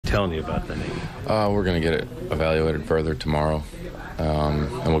telling you about the knee? We're going to get it evaluated further tomorrow,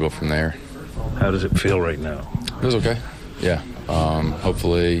 and we'll go from there. How does it feel right now? It was okay. Yeah.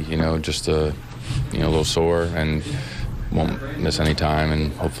 Hopefully, just a little sore and won't miss any time,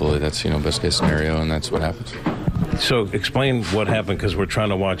 and hopefully that's, best case scenario, and that's what happens. So explain what happened, because we're trying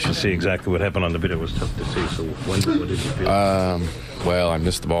to watch to see exactly what happened on the video. It was tough to see. So what did you feel? Well, I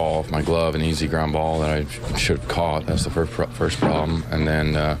missed the ball off my glove, an easy ground ball that I should have caught. That's the first problem. And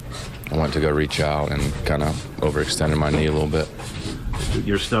then I went to go reach out and kind of overextended my knee a little bit.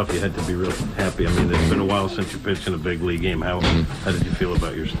 Your stuff, you had to be real happy. I mean, it's been a while since you pitched in a big league game. How did you feel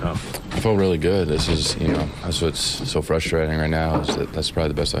about your stuff? I felt really good. This is, that's what's so frustrating right now, is that's probably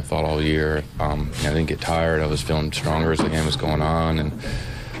the best I fought all year. I didn't get tired. I was feeling stronger as the game was going on,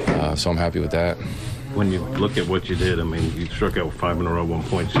 and so I'm happy with that. When you look at what you did, I mean, you struck out 5 in a row at one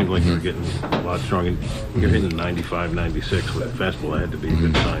point. It seemed like you were getting a lot stronger. You're hitting 95, 96 with a fastball. That had to be a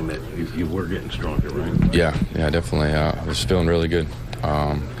good sign that you were getting stronger, right? Yeah, definitely. I was feeling really good.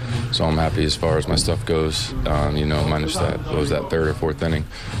 So I'm happy as far as my stuff goes, minus that third or fourth inning,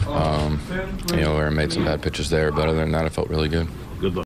 where I made some bad pitches there. But other than that, I felt really good.